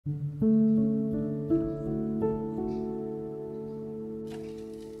What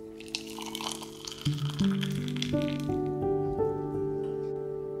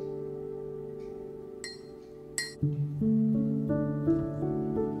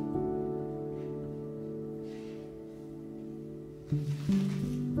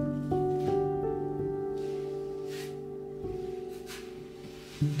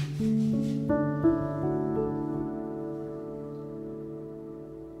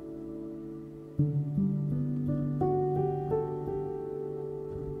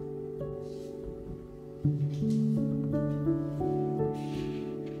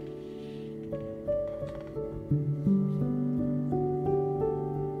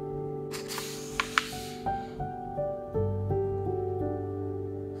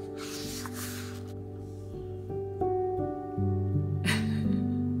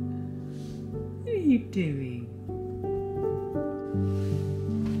are you doing?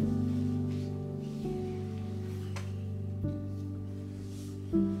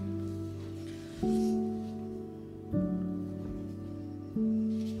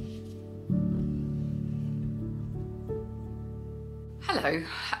 Hello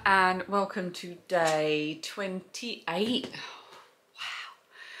and welcome to day 28, wow,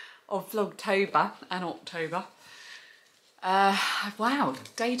 of Vlogtober and October. Wow,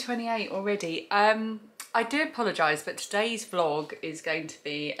 day 28 already. I do apologise, but today's vlog is going to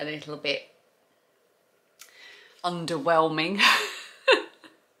be a little bit underwhelming.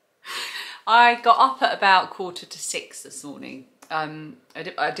 I got up at about 5:45 this morning. I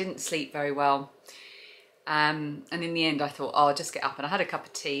didn't sleep very well. And in the end I thought, oh, I'll just get up, and I had a cup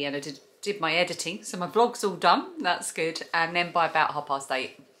of tea and I did my editing, so my vlog's all done, that's good. And then by about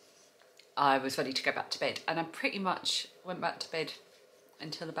 8:30 I was ready to go back to bed, and I pretty much went back to bed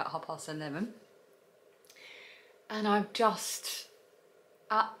until about 11:30, and I'm just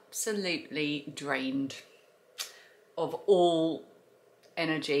absolutely drained of all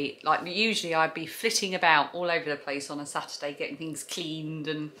energy. Like, usually I'd be flitting about all over the place on a Saturday getting things cleaned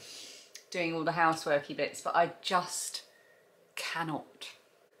and doing all the houseworky bits, but I just cannot.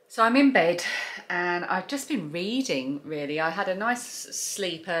 So I'm in bed and I've just been reading, really. I had a nice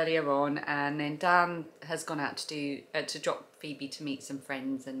sleep earlier on, and then Dan has gone out to drop Phoebe to meet some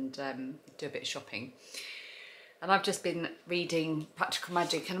friends and do a bit of shopping. And I've just been reading Practical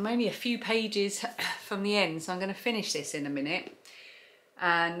Magic, and I'm only a few pages from the end, so I'm going to finish this in a minute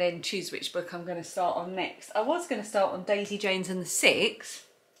and then choose which book I'm going to start on next. I was going to start on Daisy Jones and the Six,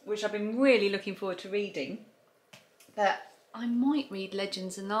 which I've been really looking forward to reading, but I might read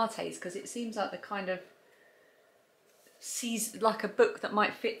Legends and Lattes because it seems like the kind of like a book that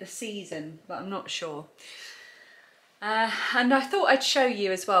might fit the season, but I'm not sure. And I thought I'd show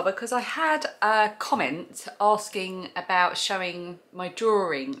you as well, because I had a comment asking about showing my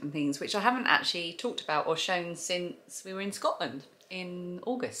drawing and things, which I haven't actually talked about or shown since we were in Scotland in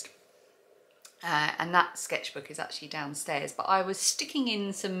August. And that sketchbook is actually downstairs, but I was sticking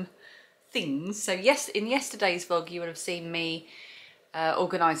in some things. So yes, in yesterday's vlog you would have seen me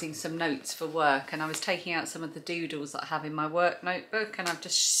organising some notes for work, and I was taking out some of the doodles that I have in my work notebook, and I've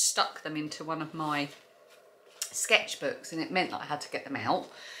just stuck them into one of my sketchbooks, and it meant that I had to get them out.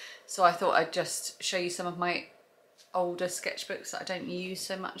 So I thought I'd just show you some of my older sketchbooks that I don't use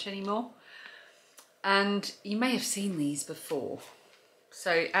so much anymore. And you may have seen these before.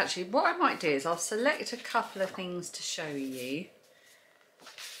 So actually what I might do is I'll select a couple of things to show you.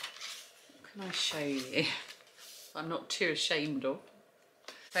 What can I show you I'm not too ashamed of?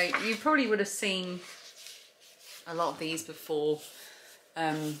 So you probably would have seen a lot of these before.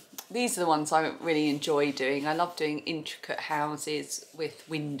 These are the ones I really enjoy doing. I love doing intricate houses with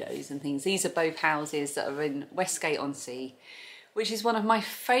windows and things. These are both houses that are in Westgate-on-Sea, which is one of my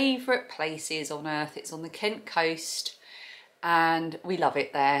favourite places on earth. It's on the Kent coast and we love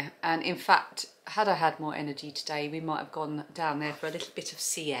it there. And in fact, had I had more energy today, we might have gone down there for a little bit of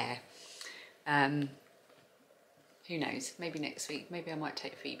sea air. Who knows, maybe next week. Maybe I might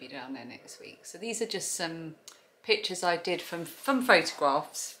take Phoebe down there next week. So these are just some pictures I did from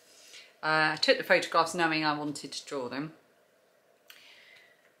photographs. I took the photographs knowing I wanted to draw them,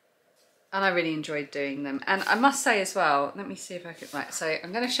 and I really enjoyed doing them. And I must say as well, let me see if I can, right, so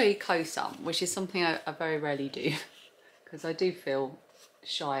I'm going to show you close up, which is something I very rarely do because I do feel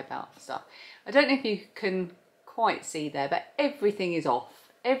shy about stuff. I don't know if you can quite see there, but everything is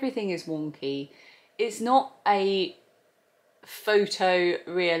off, everything is wonky. It's not a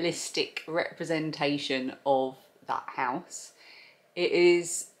photorealistic representation of that house. It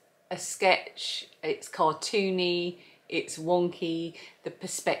is a sketch, it's cartoony, it's wonky, the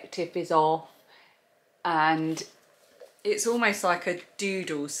perspective is off, and it's almost like a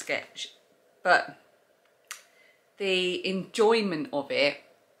doodle sketch, but the enjoyment of it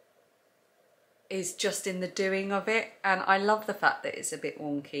is just in the doing of it, and I love the fact that it's a bit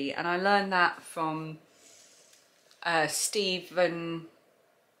wonky, and I learned that from Stephen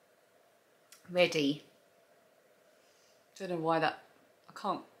Reddy. Don't know why that, I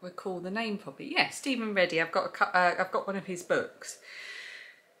can't recall the name properly. Yeah, Stephen Reddy. I've got one of his books,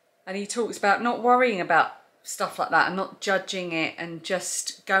 and he talks about not worrying about stuff like that and not judging it and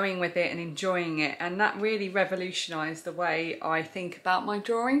just going with it and enjoying it, and that really revolutionised the way I think about my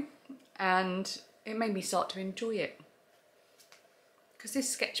drawing, and it made me start to enjoy it, because this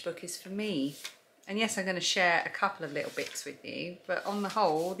sketchbook is for me. And yes, I'm going to share a couple of little bits with you, but on the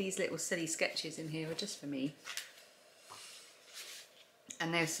whole, these little silly sketches in here are just for me.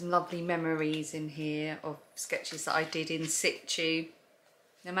 And there's some lovely memories in here of sketches that I did in situ,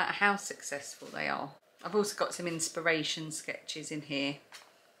 no matter how successful they are. I've also got some inspiration sketches in here.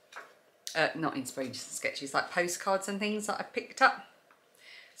 Not inspiration sketches, like postcards and things that I picked up.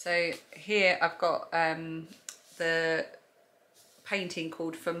 So here I've got the painting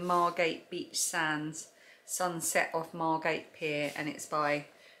called From Margate Beach Sands, Sunset off Margate Pier, and it's by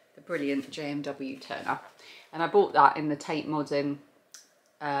the brilliant JMW Turner. And I bought that in the Tate Modern,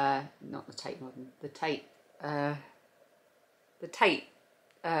 not the Tate Modern, the Tate, the Tate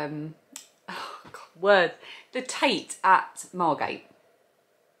at Margate.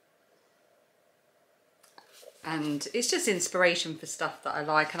 And it's just inspiration for stuff that I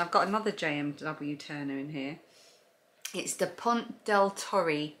like. And I've got another JMW Turner in here. It's the Pont del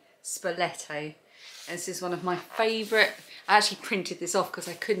Torre Spoleto. And this is one of my favourite. I actually printed this off because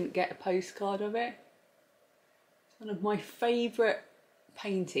I couldn't get a postcard of it. It's one of my favourite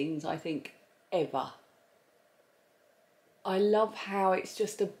paintings, I think, ever. I love how it's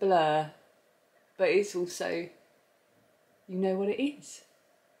just a blur, but it's also, you know what it is.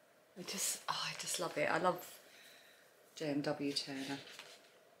 I just love it. I love JMW Turner.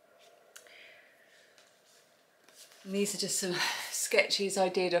 And these are just some sketches I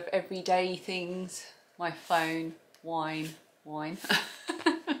did of everyday things. My phone, wine.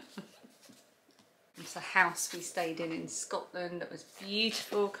 It's a house we stayed in Scotland that was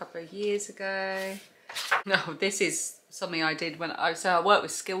beautiful a couple of years ago. No, this is something I did when I worked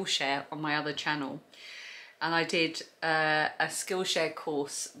with Skillshare on my other channel, and I did a Skillshare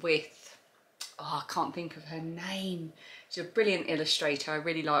course with, I can't think of her name. She's a brilliant illustrator. I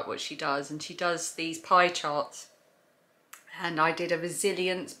really like what she does, and she does these pie charts. And I did a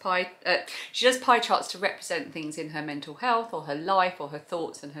resilience pie. She does pie charts to represent things in her mental health or her life or her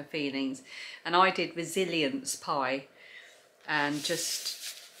thoughts and her feelings. And I did resilience pie, and just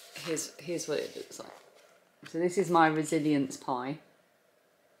here's what it looks like. So this is my resilience pie.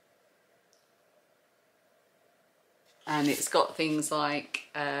 And it's got things like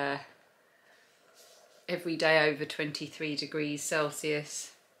every day over 23 degrees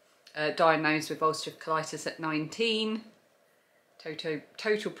Celsius, diagnosed with ulcerative colitis at 19, total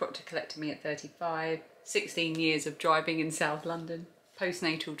proctocolectomy at 35, 16 years of driving in South London,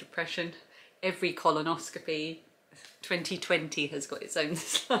 postnatal depression, every colonoscopy, 2020 has got its own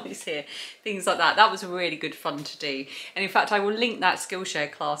slice here, things like that. That was really good fun to do. And in fact, I will link that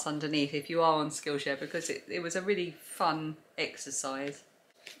Skillshare class underneath if you are on Skillshare, because it was a really fun exercise.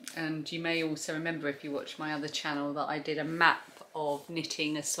 And you may also remember, if you watch my other channel, that I did a map of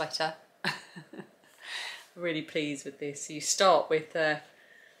knitting a sweater. Really pleased with this. You start with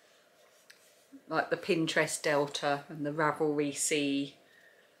like the Pinterest Delta and the Ravelry Sea,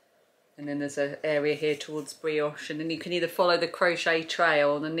 and then there's an area here towards Brioche, and then you can either follow the crochet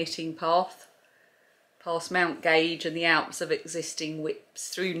trail on the knitting path past Mount Gage and the Alps of existing whips,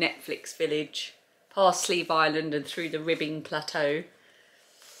 through Netflix Village, past Sleeve Island and through the Ribbing Plateau,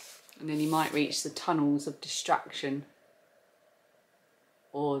 and then you might reach the tunnels of distraction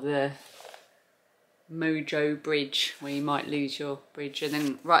or the Mojo Bridge, where you might lose your bridge, and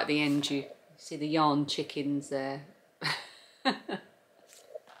then right at the end you see the yarn chickens there.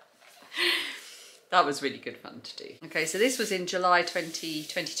 That was really good fun to do. Okay, so this was in July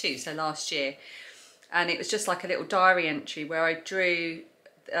 2022, so last year, and it was just like a little diary entry where I drew,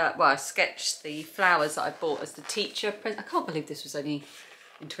 I sketched the flowers that I bought as the teacher present. I can't believe this was only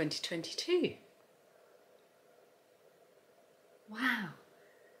in 2022. Wow.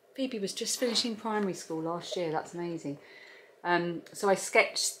 Phoebe was just finishing primary school last year. That's amazing. So I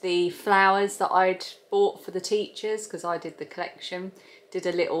sketched the flowers that I'd bought for the teachers, because I did the collection, did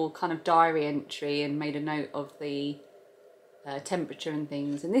a little kind of diary entry and made a note of the temperature and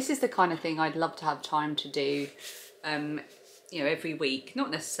things. And this is the kind of thing I'd love to have time to do, you know, every week. Not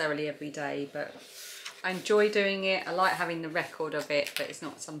necessarily every day, but I enjoy doing it. I like having the record of it, but it's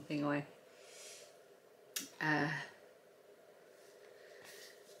not something I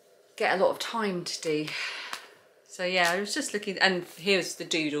get a lot of time to do. So yeah, I was just looking, and here's the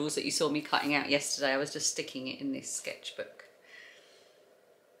doodles that you saw me cutting out yesterday. I was just sticking it in this sketchbook.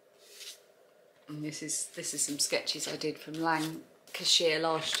 And this is some sketches I did from Lancashire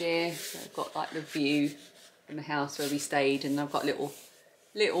last year. So I've got like the view from the house where we stayed, and I've got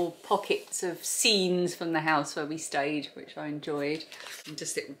little pockets of scenes from the house where we stayed, which I enjoyed, and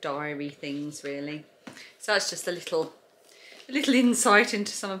just little diary things really. So that's just a little insight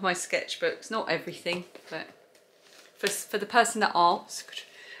into some of my sketchbooks. Not everything, but for the person that asked,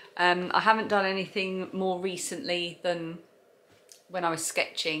 I haven't done anything more recently than when I was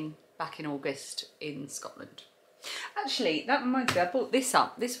sketching back in August in Scotland. Actually, that reminds me, I bought this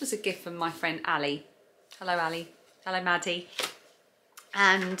up. This was a gift from my friend Ali. Hello Ali. Hello Maddie.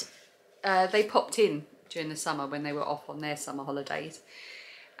 And they popped in during the summer when they were off on their summer holidays,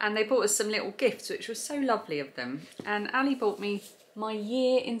 and they bought us some little gifts, which was so lovely of them. And Ali bought me My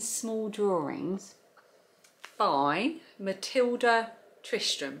Year in Small Drawings by Matilda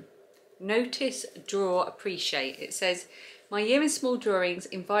Tristram. Notice, draw, appreciate. It says, My Year in Small Drawings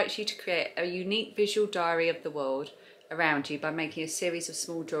invites you to create a unique visual diary of the world around you by making a series of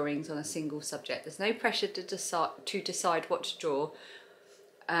small drawings on a single subject. There's no pressure to decide what to draw.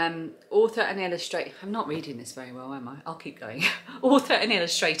 Author and illustrator, I'm not reading this very well, am I? I'll keep going. Author and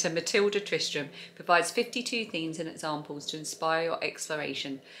illustrator Matilda Tristram provides 52 themes and examples to inspire your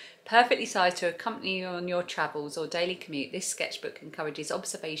exploration. Perfectly sized to accompany you on your travels or daily commute, this sketchbook encourages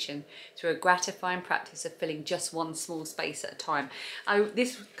observation through a gratifying practice of filling just one small space at a time.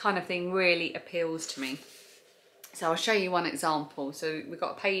 This kind of thing really appeals to me. So I'll show you one example. So we've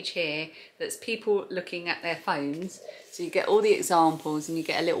got a page here that's people looking at their phones. So you get all the examples and you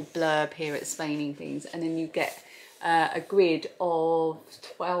get a little blurb here explaining things, and then you get a grid of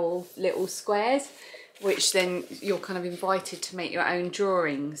 12 little squares, which then you're kind of invited to make your own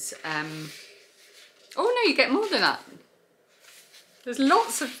drawings. Oh no, you get more than that. There's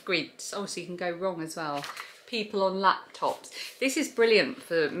lots of grids. Oh, so you can go wrong as well. People on laptops. This is brilliant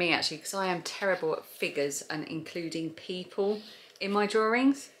for me actually, because I am terrible at figures and including people in my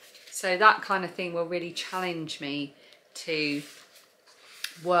drawings. So that kind of thing will really challenge me to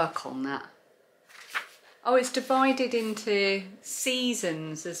work on that. Oh, it's divided into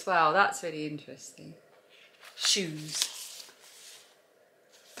seasons as well. That's really interesting. Shoes.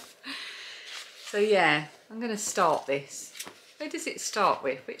 So yeah, I'm going to start this. Where does it start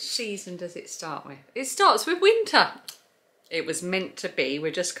with? Which season does it start with? It starts with winter. It was meant to be.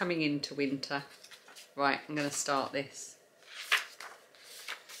 We're just coming into winter. Right, I'm going to start this.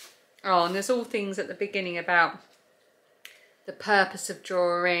 Oh, and there's all things at the beginning about the purpose of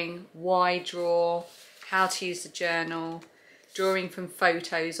drawing, why draw, how to use the journal, drawing from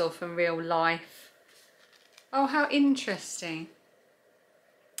photos or from real life. Oh, how interesting.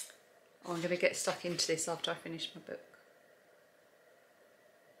 Oh, I'm going to get stuck into this after I finish my book.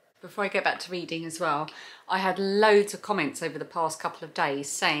 Before I get back to reading as well, I had loads of comments over the past couple of days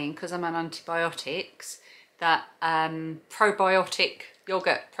saying, because I'm on antibiotics, that probiotic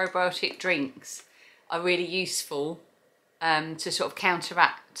yogurt, probiotic drinks are really useful to sort of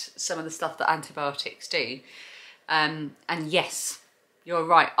counteract some of the stuff that antibiotics do. And yes, you're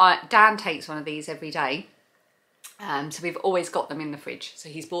right. Dan takes one of these every day. So we've always got them in the fridge. So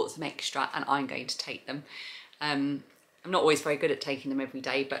he's bought some extra and I'm going to take them. I'm not always very good at taking them every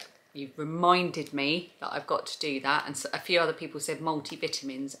day, but you've reminded me that I've got to do that. And so a few other people said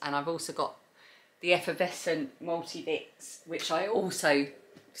multivitamins, and I've also got the effervescent multivits, which I also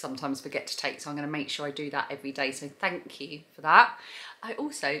sometimes forget to take. So I'm going to make sure I do that every day. So thank you for that. I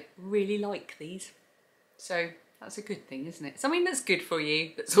also really like these. So that's a good thing, isn't it? Something that's good for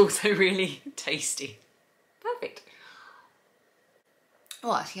you, that's also really tasty. Perfect.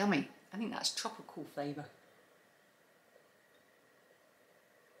 Oh, that's yummy. I think that's tropical flavour.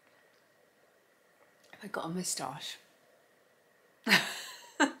 I got a moustache.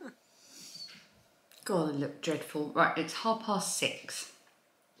 God, I look dreadful. Right, it's 6:30.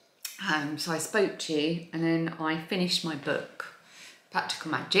 So I spoke to you and then I finished my book, Practical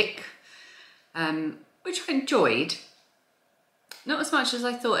Magic, which I enjoyed. Not as much as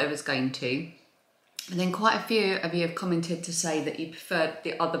I thought I was going to. And then quite a few of you have commented to say that you preferred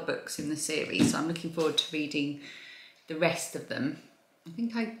the other books in the series. So I'm looking forward to reading the rest of them. I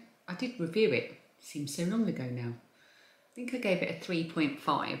think I did review it. Seems so long ago now. I think I gave it a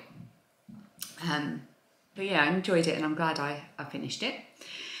 3.5. But yeah, I enjoyed it and I'm glad I finished it.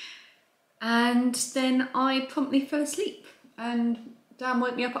 And then I promptly fell asleep and Dan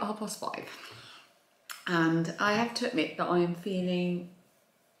woke me up at 5:30. And I have to admit that I am feeling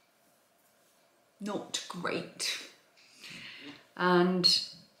not great. And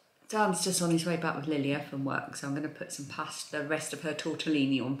Dan's just on his way back with Lilia from work, so I'm going to put some pasta, the rest of her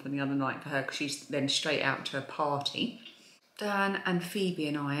tortellini on from the other night for her, because she's then straight out to a party. Dan and Phoebe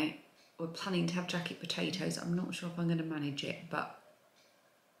and I were planning to have jacket potatoes. I'm not sure if I'm going to manage it, but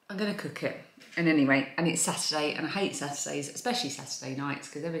I'm going to cook it. And anyway, and it's Saturday, and I hate Saturdays, especially Saturday nights,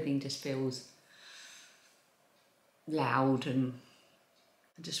 because everything just feels loud, and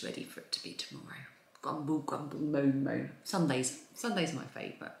I'm just ready for it to be tomorrow. Grumble, grumble, moan, moan. Sundays are my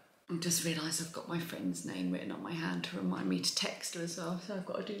favourite. I just realised I've got my friend's name written on my hand to remind me to text her as well, so I've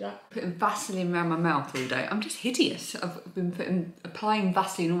got to do that. Putting Vaseline around my mouth all day. I'm just hideous. I've been applying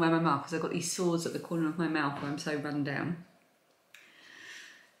Vaseline all around my mouth because I've got these sores at the corner of my mouth where I'm so run down.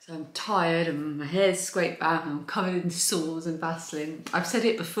 So I'm tired and my hair's scraped back and I'm covered in sores and Vaseline. I've said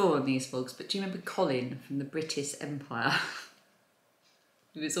it before on these vlogs, but do you remember Colin from the British Empire?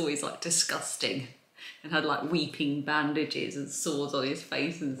 He was always like disgusting and had like weeping bandages and sores on his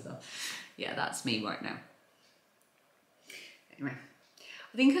face and stuff. Yeah, that's me right now. Anyway,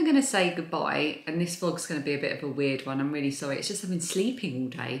 I think I'm going to say goodbye, and this vlog's going to be a bit of a weird one. I'm really sorry. It's just I've been sleeping all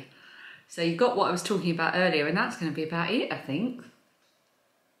day. So you've got what I was talking about earlier, and that's going to be about it, I think.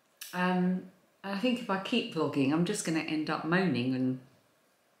 And I think if I keep vlogging, I'm just going to end up moaning, and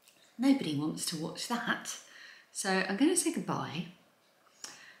nobody wants to watch that. So I'm going to say goodbye.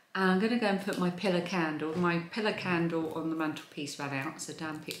 And I'm going to go and put my pillar candle. My pillar candle on the mantelpiece ran out, so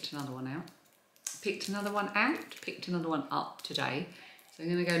Dan picked another one out. Picked another one up today. So I'm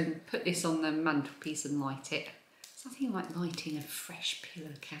going to go and put this on the mantelpiece and light it. It's nothing like lighting a fresh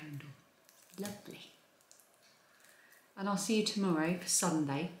pillar candle. Lovely. And I'll see you tomorrow for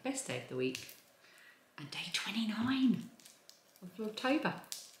Sunday, best day of the week, and day 29 of Vlogtober.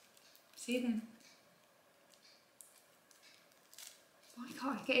 See you then. Why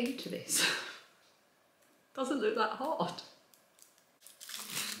can't I get into this? Doesn't look that hard.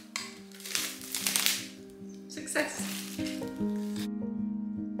 Success.